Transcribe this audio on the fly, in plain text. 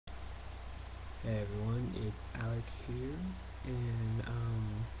Hey everyone, it's Alec here, and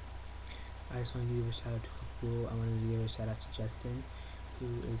I just wanted to give a shout out to a couple. I wanted to give a shout out to Justin, who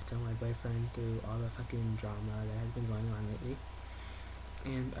is still my boyfriend through all the fucking drama that has been going on lately.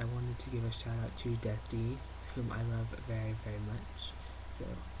 And I wanted to give a shout out to Dusty, whom I love very, very much. So,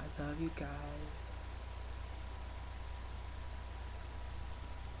 I love you guys.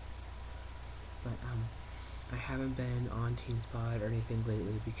 But, I haven't been on Teen Spot or anything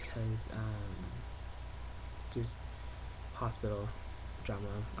lately because, just hospital drama.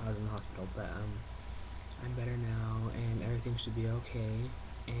 I was in the hospital, but, I'm better now, and everything should be okay.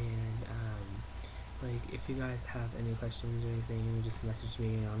 And like, if you guys have any questions or anything, just message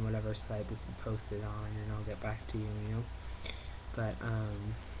me on whatever site this is posted on, and I'll get back to you. But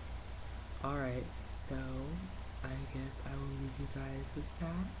all right. So I guess I will leave you guys with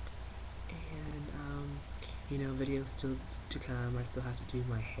that. And videos still to come. I still have to do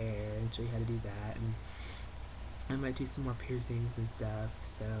my hair and show you how to do that, and I might do some more piercings and stuff.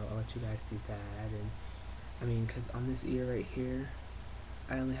 So I'll let you guys see that. And I mean, because on this ear right here,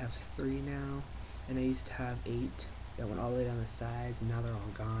 I only have 3 now, and I used to have 8 that went all the way down the sides, and now they're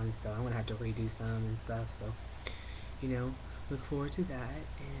all gone, so I'm gonna have to redo some and stuff. So, look forward to that.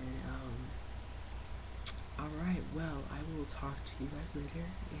 And alright, well, I will talk to you guys later,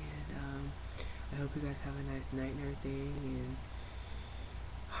 and I hope you guys have a nice night and everything. And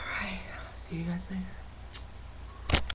alright, I'll see you guys later.